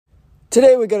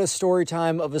Today we got a story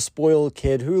time of a spoiled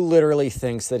kid who literally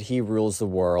thinks that he rules the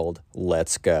world.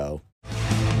 Let's go.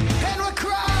 And we're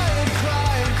crying,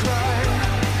 crying, crying,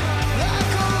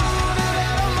 like a wounded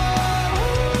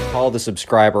animal. Call the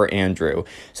subscriber Andrew.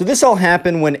 So this all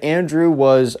happened when Andrew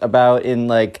was about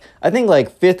in I think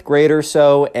 5th grade or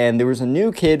so, and there was a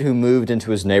new kid who moved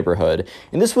into his neighborhood.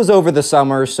 And this was over the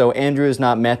summer, so Andrew has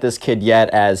not met this kid yet,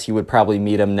 as he would probably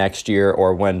meet him next year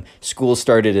or when school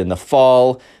started in the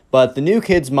fall. But the new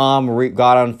kid's mom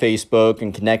got on Facebook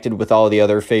and connected with all the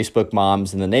other Facebook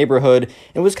moms in the neighborhood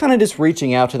and was kind of just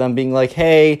reaching out to them, being like,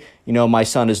 hey, my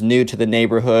son is new to the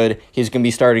neighborhood. He's going to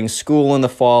be starting school in the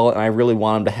fall, and I really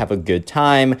want him to have a good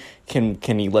time. Can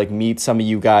he meet some of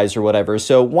you guys or whatever?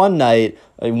 So one night,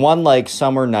 one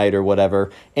summer night or whatever,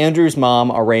 Andrew's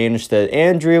mom arranged that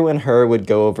Andrew and her would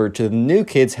go over to the new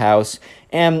kid's house,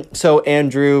 and so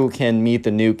Andrew can meet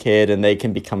the new kid and they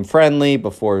can become friendly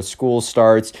before school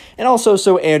starts, and also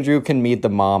so Andrew can meet the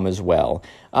mom as well.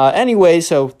 Anyway,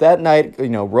 so that night,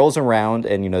 rolls around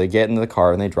and, they get into the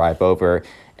car and they drive over,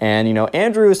 and,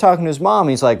 Andrew is talking to his mom.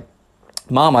 He's like,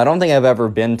 Mom, I don't think I've ever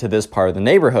been to this part of the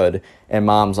neighborhood. And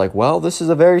Mom's like, well, this is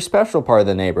a very special part of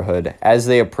the neighborhood, as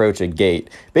they approach a gate.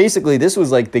 Basically, this was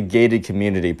the gated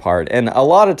community part. And a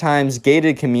lot of times,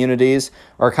 gated communities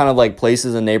are kind of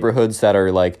places in neighborhoods that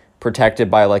are protected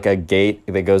by a gate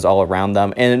that goes all around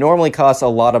them. And it normally costs a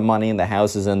lot of money, and the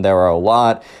houses in there are a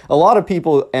lot. A lot of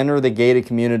people enter the gated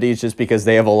communities just because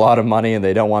they have a lot of money and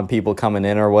they don't want people coming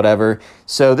in or whatever.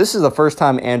 So this is the first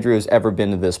time Andrew has ever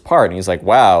been to this part. And he's like,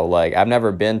 wow, I've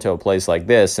never been to a place like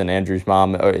this. And Andrew's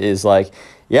mom is like,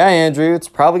 yeah, Andrew, it's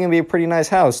probably going to be a pretty nice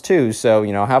house too. So,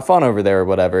 have fun over there or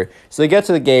whatever. So they get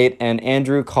to the gate and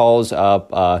Andrew calls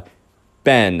up,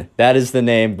 Ben, that is the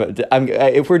name, but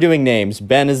if we're doing names,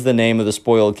 Ben is the name of the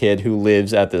spoiled kid who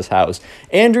lives at this house.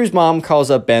 Andrew's mom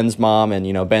calls up Ben's mom,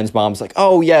 and, Ben's mom's like,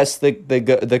 oh, yes,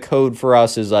 the code for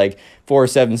us is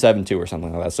 4772 or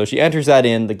something like that. So she enters that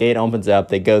in, the gate opens up,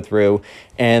 they go through,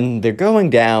 and they're going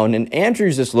down, and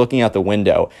Andrew's just looking out the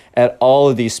window at all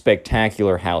of these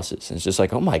spectacular houses. And it's just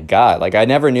oh my God, I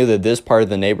never knew that this part of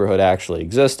the neighborhood actually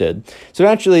existed. So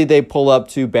eventually they pull up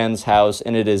to Ben's house,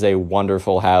 and it is a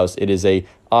wonderful house. It is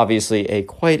obviously a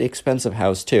quite expensive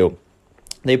house too.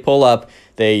 They pull up,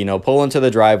 they, pull into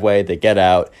the driveway, they get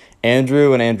out.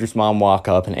 Andrew and Andrew's mom walk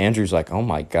up, and Andrew's like, oh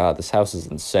my God, this house is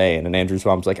insane. And Andrew's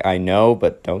mom's like, I know,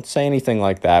 but don't say anything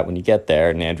like that when you get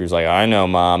there. And Andrew's like, I know,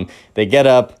 Mom. They get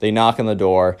up, they knock on the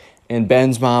door, and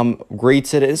Ben's mom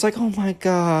greets it. It's like, oh my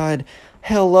God,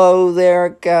 hello there,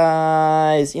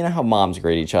 guys. You know how moms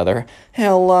greet each other.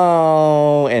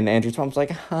 Hello. And Andrew's mom's like,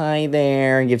 hi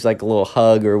there, and gives a little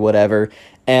hug or whatever.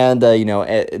 And,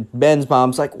 Ben's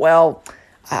mom's like, well,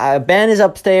 Ben is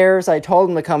upstairs. I told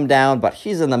him to come down, but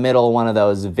he's in the middle of one of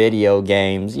those video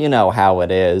games. You know how it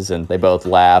is. And they both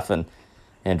laugh, and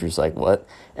Andrew's like, what?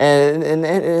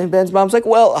 And Ben's mom's like,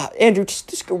 well, Andrew,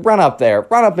 just run up there.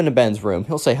 Run up into Ben's room.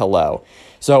 He'll say hello.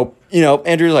 So,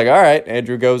 Andrew's like, all right.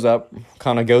 Andrew goes up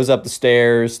the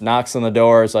stairs, knocks on the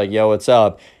door. It's like, yo, what's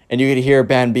up? And you can hear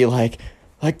Ben be like,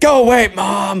 go away,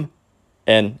 Mom.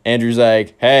 And Andrew's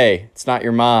like, hey, it's not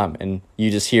your mom. And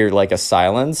you just hear a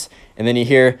silence. And then you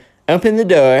hear, open the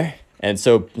door. And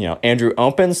so, Andrew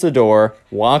opens the door,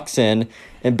 walks in,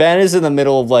 and Ben is in the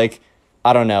middle of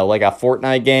I don't know, a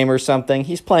Fortnite game or something.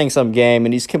 He's playing some game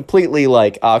and he's completely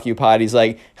occupied. He's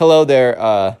like, hello there,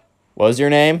 what was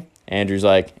your name? Andrew's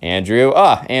like, Andrew?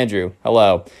 Andrew,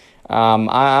 hello.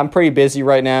 I'm pretty busy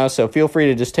right now, so feel free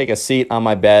to just take a seat on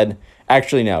my bed.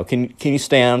 Actually, no, can you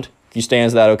stand? Can you stand?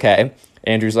 Is that okay?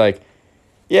 Andrew's like,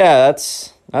 yeah,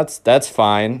 that's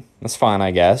fine. That's fine, I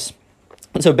guess.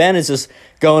 And so Ben is just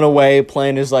going away,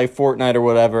 playing his Fortnite or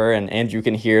whatever, and Andrew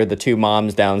can hear the two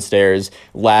moms downstairs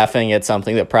laughing at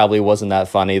something that probably wasn't that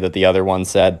funny that the other one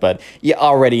said, but you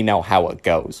already know how it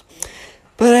goes.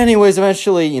 But anyways,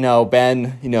 eventually,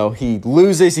 Ben, he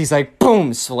loses. He's like,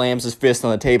 boom, slams his fist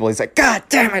on the table. He's like, God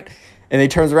damn it. And he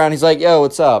turns around. He's like, yo,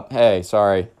 what's up? Hey,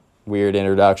 sorry. Weird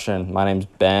introduction. My name's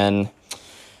Ben.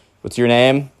 What's your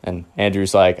name? And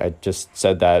Andrew's like, I just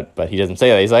said that, but he doesn't say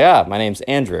that. He's like, my name's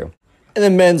Andrew. And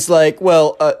then Ben's like,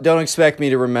 well, don't expect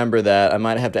me to remember that. I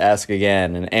might have to ask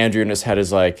again. And Andrew in his head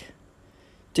is like,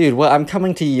 dude, well, I'm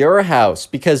coming to your house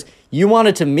because you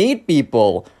wanted to meet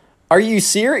people. Are you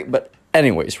serious? But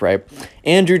anyways, right?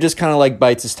 Andrew just kind of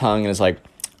bites his tongue and is like,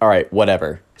 all right,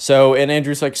 whatever. So, and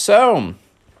Andrew's like, so,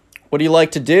 what do you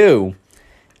like to do?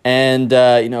 And,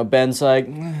 Ben's like,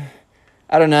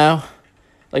 I don't know.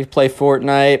 I like to play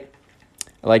Fortnite.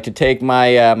 I like to take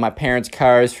my parents'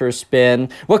 cars for a spin.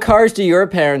 What cars do your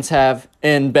parents have?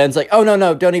 And Ben's like, oh,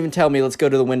 no, don't even tell me. Let's go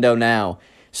to the window now.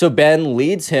 So Ben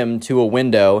leads him to a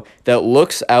window that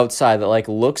looks outside, that like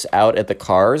looks out at the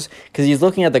cars, because he's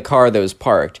looking at the car that was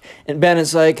parked. And Ben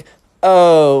is like,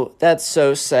 oh, that's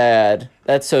so sad.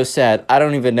 That's so sad. I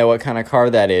don't even know what kind of car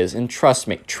that is. And trust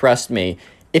me,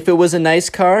 if it was a nice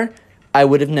car, I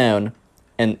would have known.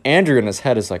 And Andrew in his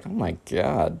head is like, oh my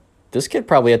God, this kid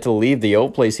probably had to leave the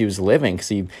old place he was living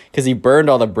because he burned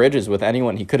all the bridges with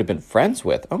anyone he could have been friends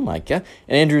with. Oh my God.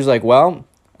 And Andrew's like, well,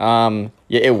 yeah,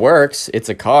 it works. It's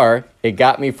a car. It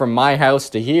got me from my house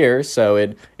to here, so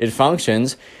it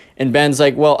functions. And Ben's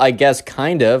like, well, I guess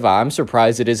kind of. I'm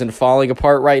surprised it isn't falling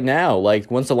apart right now. Like,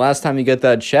 when's the last time you got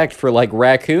that checked for, like,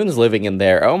 raccoons living in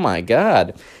there? Oh, my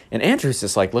God. And Andrew's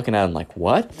just, like, looking at him like,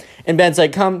 what? And Ben's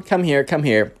like, come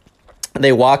here.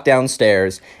 They walk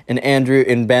downstairs, and Andrew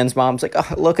and Ben's mom's like,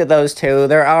 oh, look at those two.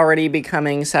 They're already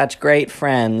becoming such great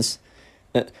friends.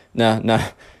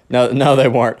 No, they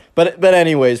weren't. But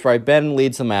anyways, right, Ben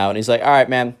leads them out, and he's like, all right,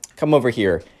 man, come over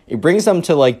here. He brings them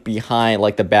to, like, behind,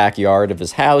 like, the backyard of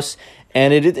his house,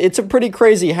 and it's a pretty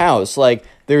crazy house. Like,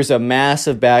 there's a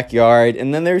massive backyard,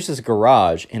 and then there's this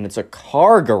garage, and it's a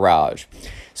car garage.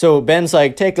 So Ben's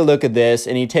like, take a look at this,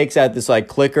 and he takes out this, like,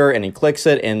 clicker, and he clicks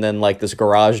it, and then, like, this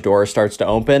garage door starts to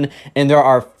open, and there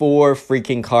are 4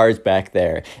 freaking cars back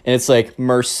there. And it's, like,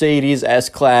 Mercedes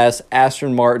S-Class,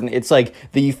 Aston Martin. It's, like,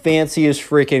 the fanciest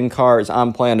freaking cars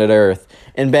on planet Earth.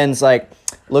 And Ben's like,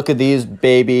 look at these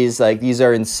babies, like, these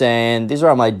are insane. These are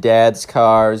all my dad's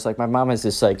cars. Like, my mom has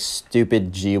this, like,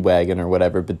 stupid G-Wagon or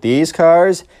whatever. But these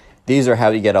cars, these are how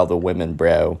you get all the women,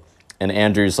 bro. And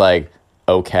Andrew's like,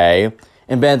 okay.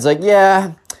 And Ben's like,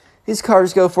 yeah, these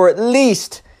cars go for at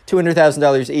least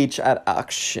 $200,000 each at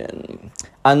auction.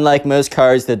 Unlike most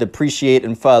cars that depreciate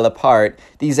and fall apart,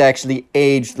 these actually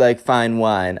aged like fine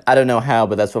wine. I don't know how,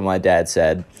 but that's what my dad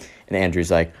said. And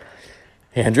Andrew's like,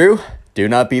 Andrew, do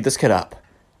not beat this kid up.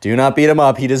 Do not beat him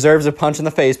up. He deserves a punch in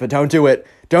the face, but don't do it.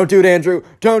 Don't do it, Andrew.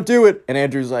 Don't do it. And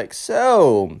Andrew's like,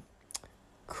 so,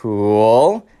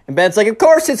 cool. And Ben's like, of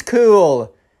course it's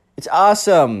cool. It's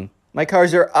awesome. My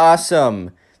cars are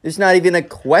awesome. There's not even a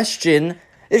question.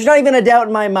 There's not even a doubt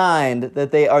in my mind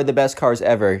that they are the best cars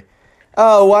ever.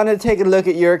 Oh, want to take a look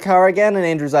at your car again? And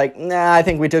Andrew's like, nah, I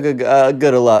think we took a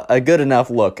good enough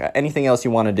look. Anything else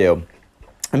you want to do?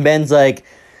 And Ben's like,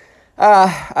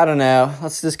 I don't know.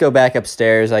 Let's just go back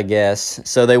upstairs, I guess.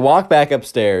 So they walk back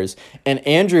upstairs, and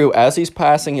Andrew, as he's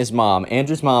passing his mom,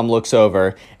 Andrew's mom looks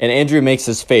over, and Andrew makes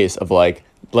this face of like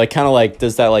kind of like,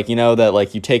 does that, like, you know, that,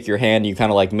 like, you take your hand, you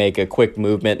kind of, like, make a quick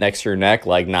movement next to your neck,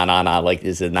 like, nah, like,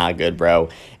 this is not good, bro.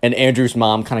 And Andrew's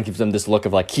mom kind of gives him this look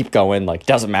of, like, keep going, like,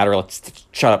 doesn't matter, let's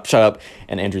shut up.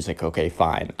 And Andrew's like, okay,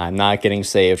 fine, I'm not getting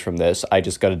saved from this, I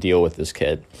just got to deal with this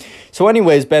kid. So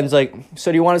anyways, Ben's like,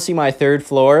 so do you want to see my 3rd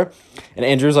floor? And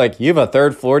Andrew's like, you have a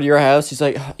 3rd floor to your house? He's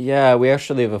like, yeah, we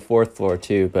actually have a 4th floor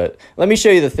too, but let me show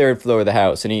you the 3rd floor of the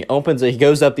house. And he opens it, he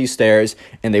goes up these stairs,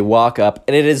 and they walk up,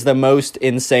 and it is the most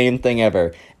insane thing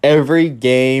ever. Every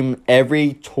game,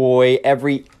 every toy,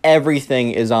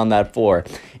 everything is on that floor.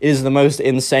 It is the most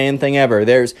insane thing ever.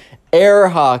 There's air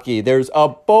hockey, there's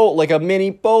a like a mini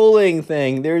bowling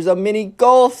thing, there's a mini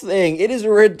golf thing. It is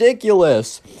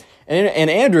ridiculous. And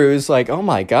Andrew's like, oh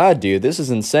my God, dude, this is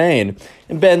insane.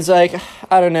 And Ben's like,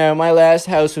 I don't know, my last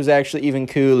house was actually even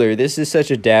cooler. This is such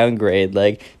a downgrade.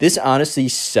 Like, this honestly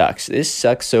sucks. This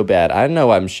sucks so bad. I don't know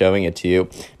why I'm showing it to you.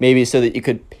 Maybe so that you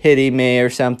could pity me or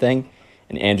something.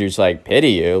 And Andrew's like,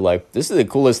 pity you? Like, this is the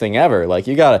coolest thing ever. Like,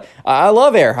 I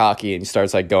love air hockey. And he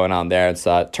starts, like, going on there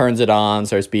and turns it on,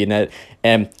 starts beating it.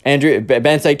 And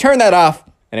Ben's like, turn that off.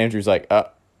 And Andrew's like,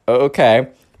 okay.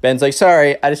 Ben's like,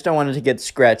 sorry, I just don't want it to get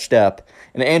scratched up.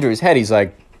 And in Andrew's head, he's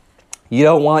like, you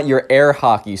don't want your air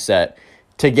hockey set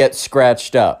to get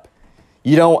scratched up.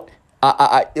 You don't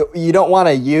want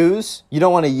to use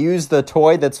the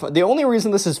toy that's fun. The only reason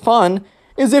this is fun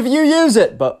is if you use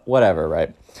it. But whatever,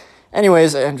 right?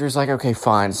 Anyways, Andrew's like, okay,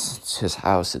 fine. It's his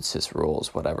house. It's his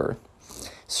rules, whatever.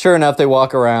 Sure enough, they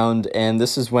walk around, and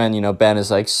this is when, Ben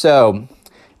is like, so,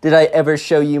 did I ever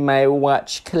show you my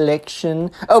watch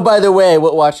collection? Oh, by the way,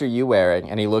 what watch are you wearing?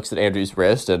 And he looks at Andrew's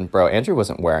wrist, and bro, Andrew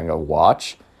wasn't wearing a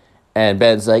watch. And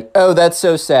Ben's like, oh, that's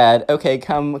so sad. Okay,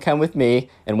 come with me.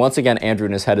 And once again, Andrew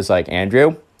in his head is like,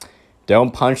 Andrew,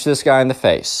 don't punch this guy in the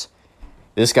face.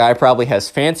 This guy probably has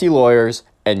fancy lawyers,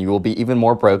 and you will be even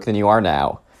more broke than you are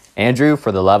now. Andrew,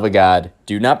 for the love of God,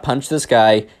 do not punch this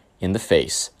guy in the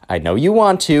face. I know you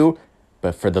want to,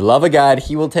 but for the love of God,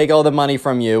 he will take all the money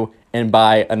from you and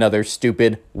buy another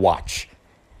stupid watch.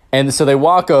 And so they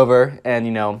walk over,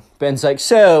 and, Ben's like,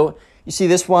 so, you see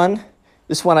this one?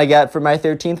 This one I got for my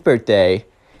 13th birthday,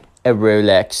 a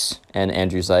Rolex. And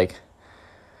Andrew's like,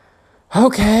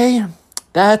 okay,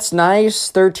 That's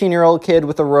nice. 13-year-old kid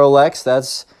with a Rolex.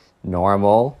 That's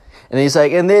normal. And he's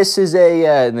like, and this is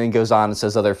and then goes on and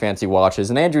says other fancy watches.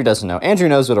 And Andrew doesn't know. Andrew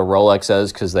knows what a Rolex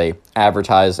is because they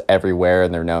advertise everywhere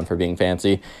and they're known for being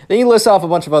fancy. Then he lists off a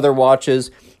bunch of other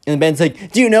watches. And Ben's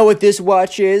like, do you know what this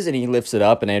watch is? And he lifts it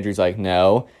up and Andrew's like,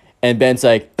 no. And Ben's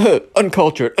like,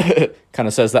 uncultured. Kind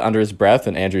of says that under his breath.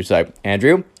 And Andrew's like,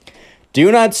 Andrew,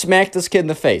 do not smack this kid in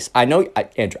the face. Andrew,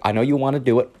 I know you want to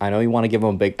do it. I know you want to give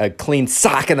him a clean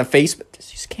sock in the face, but you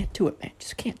just can't do it, man.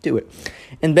 Just can't do it.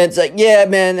 And Ben's like, yeah,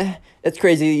 man, that's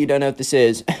crazy. You don't know what this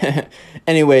is.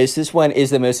 Anyways, this one is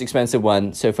the most expensive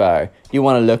one so far. You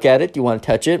want to look at it? Do you want to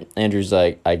touch it? Andrew's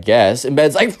like, I guess. And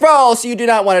Ben's like, false. You do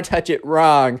not want to touch it.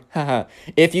 Wrong.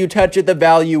 If you touch it, the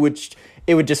value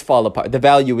it would just fall apart. The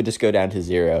value would just go down to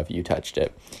 0 if you touched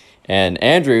it. And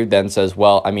Andrew then says,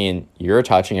 well, I mean, you're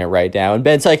touching it right now. And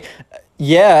Ben's like,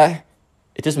 yeah,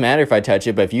 it doesn't matter if I touch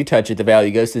it, but if you touch it, the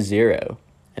value goes to 0.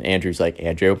 And Andrew's like,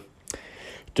 Andrew,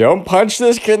 don't punch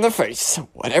this kid in the face.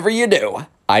 Whatever you do,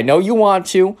 I know you want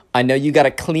to. I know you got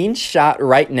a clean shot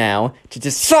right now to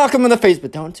just sock him in the face,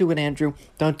 but don't do it, Andrew.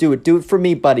 Don't do it. Do it for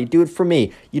me, buddy. Do it for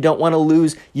me. You don't want to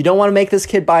lose. You don't want to make this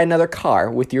kid buy another car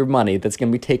with your money that's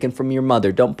going to be taken from your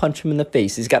mother. Don't punch him in the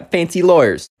face. He's got fancy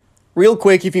lawyers. Real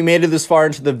quick, if you made it this far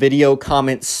into the video,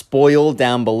 comment spoil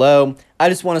down below. I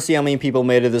just want to see how many people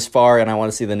made it this far, and I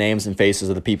want to see the names and faces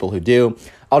of the people who do.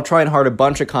 I'll try and heart a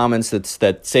bunch of comments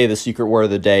that say the secret word of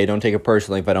the day. Don't take it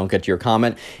personally if I don't get to your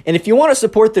comment. And if you want to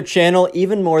support the channel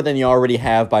even more than you already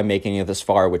have by making it this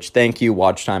far, which thank you,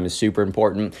 watch time is super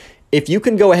important. If you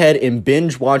can go ahead and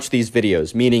binge watch these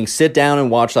videos, meaning sit down and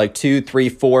watch like 2, 3,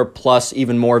 4, plus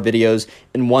even more videos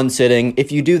in one sitting, if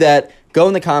you do that, go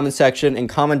in the comment section and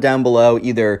comment down below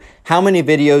either how many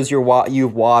videos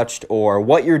you've watched or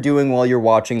what you're doing while you're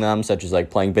watching them, such as like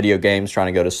playing video games, trying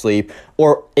to go to sleep,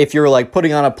 or if you're like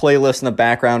putting on a playlist in the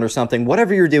background or something,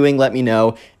 whatever you're doing, let me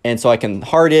know. And so I can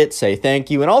heart it, say thank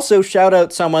you, and also shout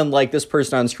out someone like this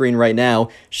person on screen right now,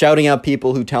 shouting out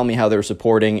people who tell me how they're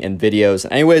supporting in videos.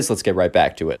 Anyways, let's get right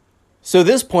back to it. So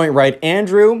this point, right,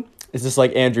 Andrew is just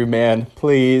like, Andrew, man,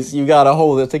 please, you gotta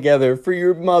hold it together for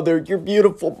your mother, your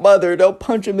beautiful mother. Don't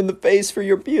punch him in the face for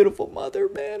your beautiful mother,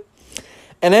 man.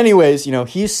 And anyways, you know,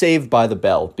 he's saved by the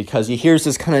bell because he hears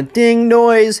this kind of ding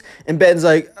noise, and Ben's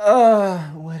like,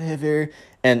 whatever.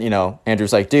 And, you know,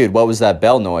 Andrew's like, dude, what was that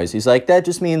bell noise? He's like, that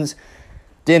just means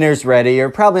dinner's ready, or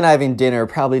probably not even dinner,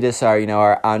 probably just our, you know,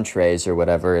 our entrees or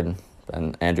whatever.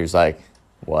 And Andrew's like,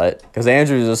 what? Because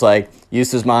Andrew's just like,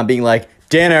 used to his mom being like,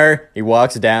 dinner. He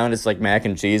walks down, it's like mac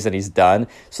and cheese, and he's done.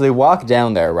 So they walk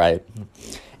down there, right?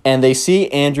 And they see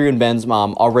Andrew and Ben's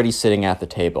mom already sitting at the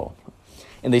table.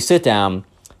 And they sit down,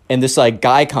 and this like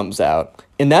guy comes out.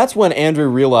 And that's when Andrew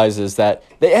realizes that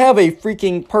they have a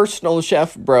freaking personal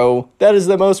chef, bro. That is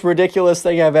the most ridiculous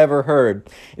thing I've ever heard.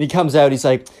 And he comes out, he's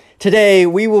like, today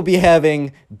we will be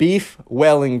having beef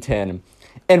Wellington.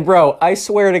 And bro, I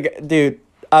swear to God, dude,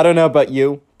 I don't know about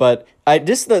you, but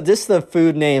the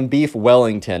food name beef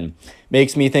Wellington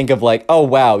makes me think of like, oh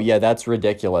wow, yeah, that's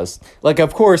ridiculous. Like,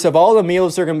 of course, of all the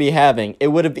meals they're gonna be having, it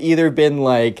would have either been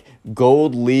like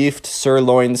gold leafed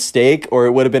sirloin steak or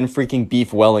it would have been freaking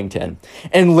beef Wellington.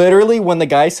 And literally when the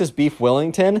guy says beef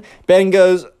Wellington, Ben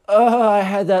goes, oh, I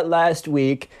had that last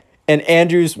week. And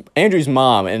Andrew's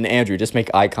mom and Andrew just make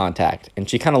eye contact, and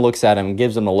she kind of looks at him and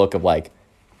gives him a look of like,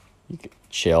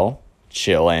 chill,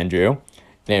 Andrew.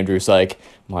 And Andrew's like,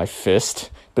 my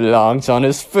fist belongs on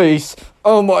his face.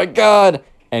 Oh my God.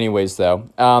 Anyways, though,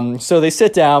 so they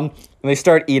sit down and they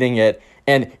start eating it.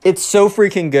 And it's so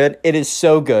freaking good. It is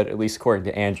so good, at least according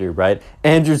to Andrew, right?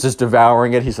 Andrew's just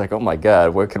devouring it. He's like, oh my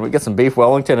God, where can we get some beef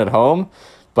Wellington at home?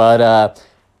 But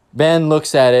Ben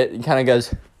looks at it and kind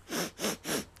of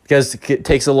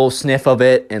takes a little sniff of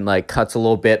it and like cuts a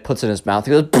little bit, puts it in his mouth.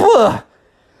 He goes, "Bleh!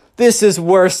 This is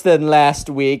worse than last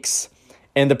week's."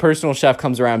 And the personal chef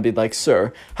comes around and be like,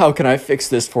 sir, how can I fix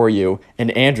this for you?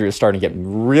 And Andrew is starting to get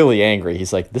really angry.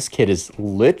 He's like, this kid is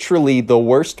literally the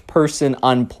worst person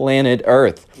on planet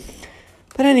Earth.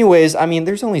 But anyways, I mean,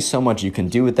 there's only so much you can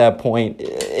do at that point.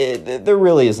 There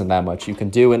really isn't that much you can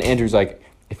do. And Andrew's like,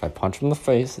 if I punch him in the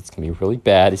face, it's going to be really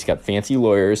bad. He's got fancy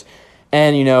lawyers.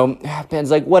 And, you know,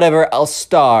 Ben's like, whatever, I'll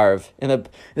starve. And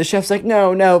the chef's like,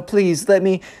 no, please, let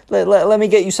me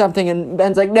get you something. And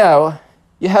Ben's like, no.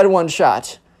 You had one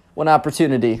shot, one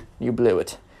opportunity, you blew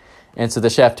it. And so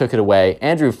the chef took it away.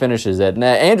 Andrew finishes it. And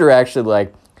Andrew actually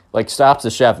like stops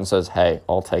the chef and says, hey,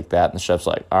 I'll take that. And the chef's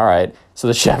like, all right. So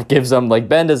the chef gives him, like,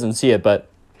 Ben doesn't see it, but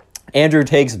Andrew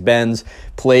takes Ben's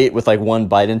plate with like one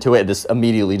bite into it and just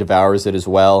immediately devours it as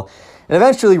well. And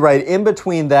eventually, right in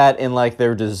between that and like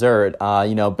their dessert,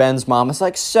 Ben's mom is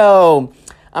like, so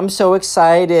I'm so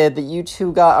excited that you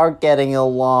two are getting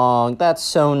along. That's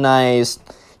so nice.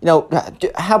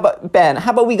 How about Ben?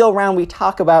 How about we go around? We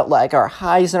talk about like our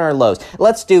highs and our lows.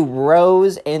 Let's do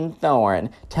rose and thorn.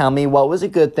 Tell me what was a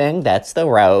good thing. That's the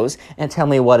rose. And tell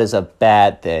me what is a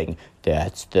bad thing.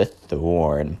 That's the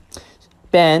thorn.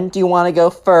 Ben, do you want to go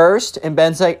first? And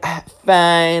Ben's like,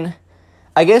 fine.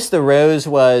 I guess the rose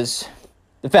was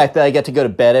the fact that I get to go to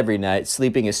bed every night.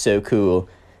 Sleeping is so cool.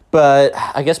 But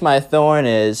I guess my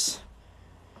thorn's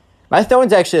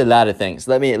actually a lot of things.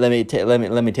 Let me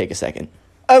take a second.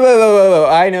 Oh, whoa.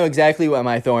 I know exactly what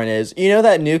my thorn is. You know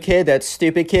that new kid, that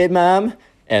stupid kid, Mom?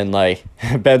 And like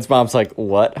Ben's mom's like,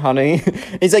 what, honey?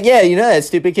 He's like, yeah, you know that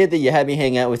stupid kid that you had me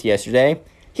hang out with yesterday?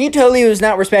 He totally was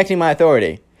not respecting my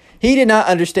authority. He did not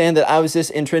understand that I was this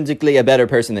intrinsically a better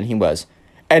person than he was.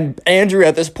 And Andrew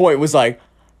at this point was like,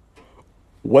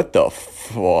 what the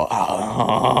fuck?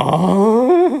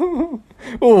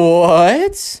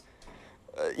 What?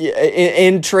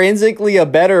 Intrinsically a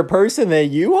better person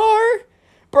than you are?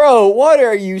 Bro, what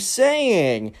are you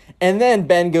saying? And then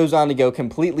Ben goes on to go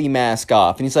completely mask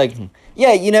off. And he's like,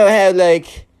 yeah, you know how,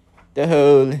 like,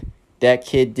 that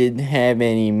kid didn't have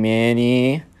any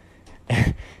money?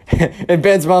 And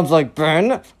Ben's mom's like,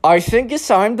 Ben, I think it's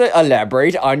time to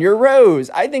elaborate on your rose.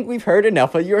 I think we've heard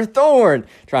enough of your thorn.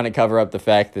 Trying to cover up the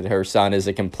fact that her son is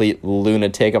a complete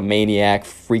lunatic, a maniac,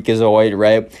 freakazoid,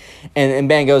 right? And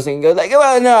Ben goes like,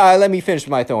 oh, no, let me finish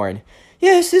my thorn.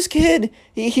 Yes, this kid,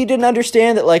 he didn't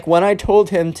understand that, like, when I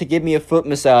told him to give me a foot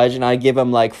massage and I'd give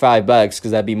him, like, $5, because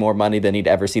that'd be more money than he'd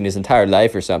ever seen in his entire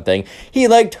life or something, he,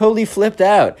 like, totally flipped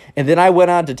out. And then I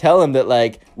went on to tell him that,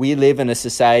 like, we live in a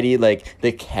society, like,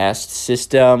 the caste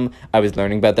system. I was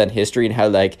learning about that in history and how,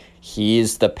 like,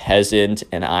 he's the peasant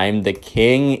and I'm the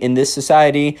king in this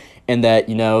society. And that,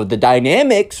 the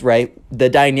dynamics, right, the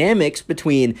dynamics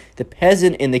between the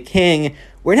peasant and the king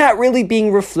were not really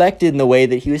being reflected in the way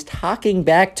that he was talking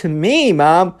back to me,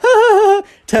 Mom.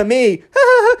 To me.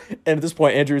 And at this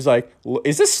point, Andrew's like,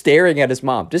 is this staring at his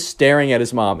mom? Just staring at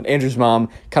his mom. And Andrew's mom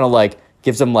kind of like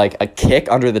gives him like a kick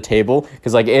under the table.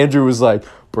 Because like Andrew was like,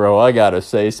 bro, I gotta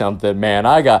say something, man.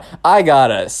 I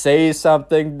gotta say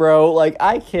something, bro. Like,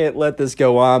 I can't let this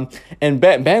go on. And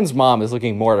Ben's mom is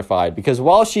looking mortified. Because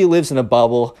while she lives in a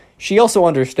bubble, she also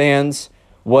understands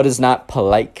what is not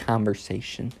polite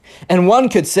conversation. And one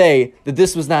could say that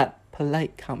this was not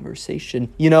polite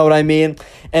conversation. You know what I mean?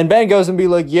 And Ben goes and be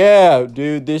like, yeah,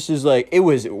 dude, this is like, it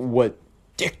was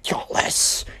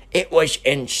ridiculous. It was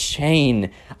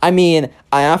insane. I mean,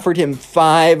 I offered him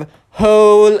 5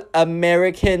 whole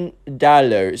American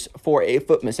dollars for a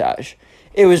foot massage.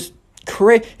 It was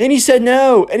crazy. And he said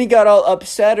no. And he got all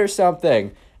upset or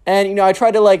something. And, I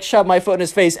tried to like shove my foot in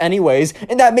his face anyways.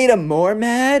 And that made him more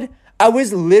mad. I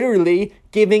was literally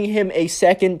giving him a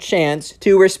second chance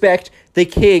to respect the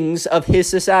kings of his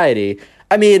society.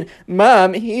 I mean,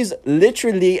 Mom, he's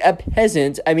literally a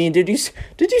peasant. I mean, did you see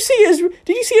his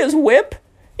whip?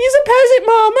 He's a peasant,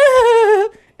 Mom.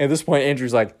 At this point,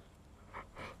 Andrew's like,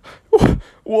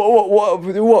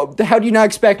 what? How do you not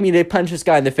expect me to punch this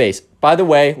guy in the face? By the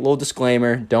way, little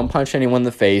disclaimer, don't punch anyone in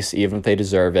the face, even if they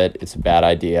deserve it. It's a bad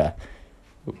idea.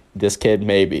 This kid,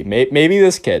 maybe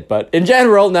this kid, but in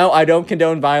general, no, I don't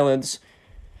condone violence.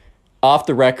 Off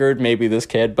the record, maybe this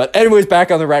kid, but anyways,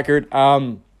 back on the record,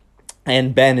 and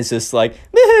Ben is just like,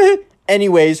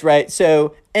 anyways, right,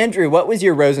 so, Andrew, what was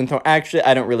your rose and thorn? Actually,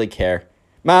 I don't really care.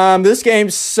 Mom, this game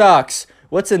sucks.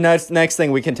 What's the next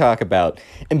thing we can talk about?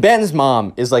 And Ben's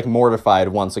mom is, like, mortified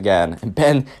once again, and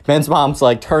Ben's mom's,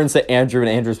 like, turns to Andrew, and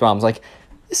Andrew's mom's like,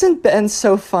 isn't Ben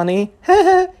so funny?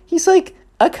 He's, like,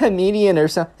 a comedian or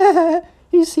something.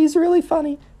 He's really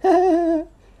funny. And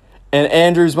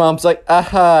Andrew's mom's like,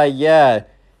 yeah.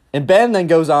 And Ben then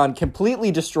goes on, completely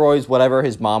destroys whatever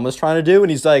his mom was trying to do. And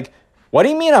he's like, what do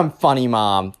you mean I'm funny,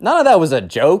 Mom? None of that was a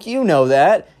joke. You know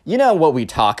that. You know what we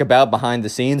talk about behind the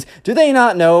scenes. Do they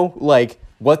not know, like,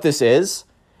 what this is?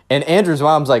 And Andrew's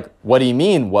mom's like, what do you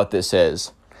mean what this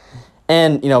is?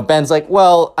 And, Ben's like,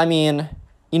 well, I mean,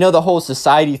 the whole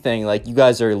society thing, like, you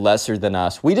guys are lesser than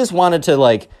us. We just wanted to,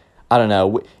 like, I don't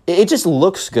know. It just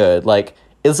looks good. Like,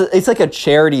 it's like a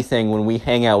charity thing when we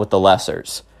hang out with the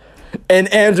lessers. And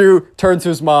Andrew turns to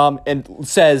his mom and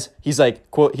says, he's like,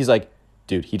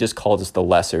 dude, he just called us the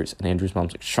lessers. And Andrew's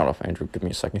mom's like, shut up, Andrew, give me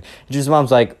a second. Andrew's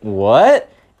mom's like,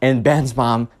 what? And Ben's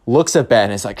mom looks at Ben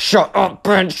and is like, shut up,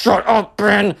 Ben.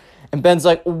 And Ben's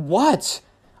like, what?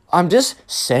 I'm just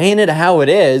saying it how it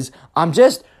is. I'm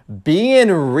just being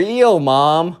real,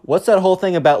 Mom. What's that whole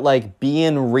thing about, like,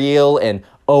 being real and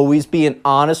always being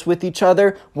honest with each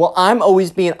other. Well, I'm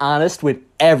always being honest with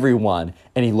everyone.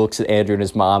 And he looks at Andrew and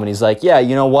his mom and he's like, yeah,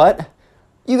 you know what?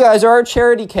 You guys are a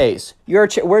charity case.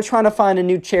 We're trying to find a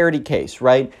new charity case,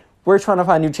 right? We're trying to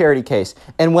find a new charity case.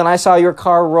 And when I saw your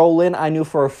car roll in, I knew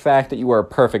for a fact that you were a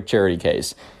perfect charity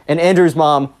case. And Andrew's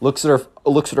mom looks at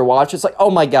her watch. It's like, oh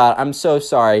my God, I'm so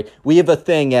sorry. We have a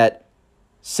thing at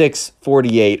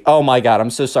 6:48. Oh my God,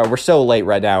 I'm so sorry. We're so late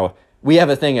right now. We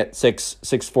have a thing at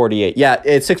 6:48. Yeah,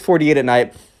 it's 6:48 at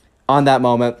night. On that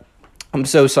moment, I'm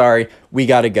so sorry. We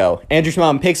gotta go. Andrew's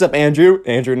mom picks up Andrew.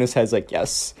 Andrew in his head's like,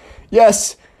 yes,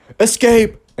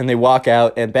 escape. And they walk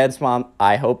out, and Ben's mom,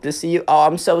 I hope to see you. Oh,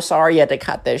 I'm so sorry you had to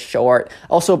cut this short.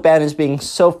 Also, Ben is being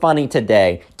so funny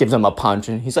today. Gives him a punch,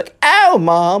 and he's like, ow,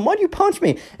 Mom, why'd you punch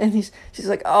me? And she's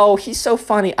like, oh, he's so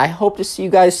funny. I hope to see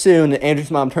you guys soon. And Andrew's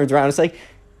mom turns around and is like,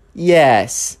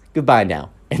 yes, goodbye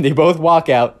now. And they both walk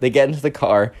out. They get into the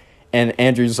car, and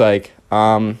Andrew's like,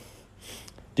 do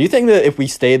you think that if we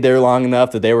stayed there long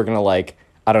enough that they were going to, like,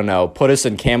 I don't know, put us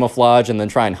in camouflage and then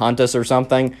try and hunt us or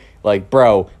something? Like,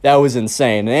 bro, that was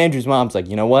insane. And Andrew's mom's like,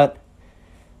 you know what?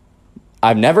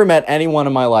 I've never met anyone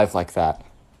in my life like that.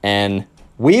 And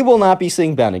we will not be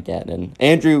seeing Ben again. And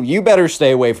Andrew, you better stay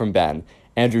away from Ben.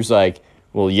 Andrew's like,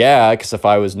 well, yeah, because if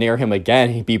I was near him again,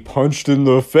 he'd be punched in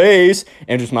the face.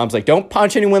 Andrew's mom's like, don't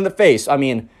punch anyone in the face. I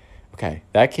mean, okay,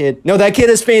 that kid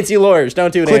has fancy lawyers.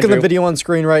 Don't do it, Click on Andrew. the video on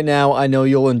screen right now. I know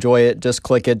you'll enjoy it. Just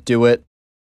click it, do it.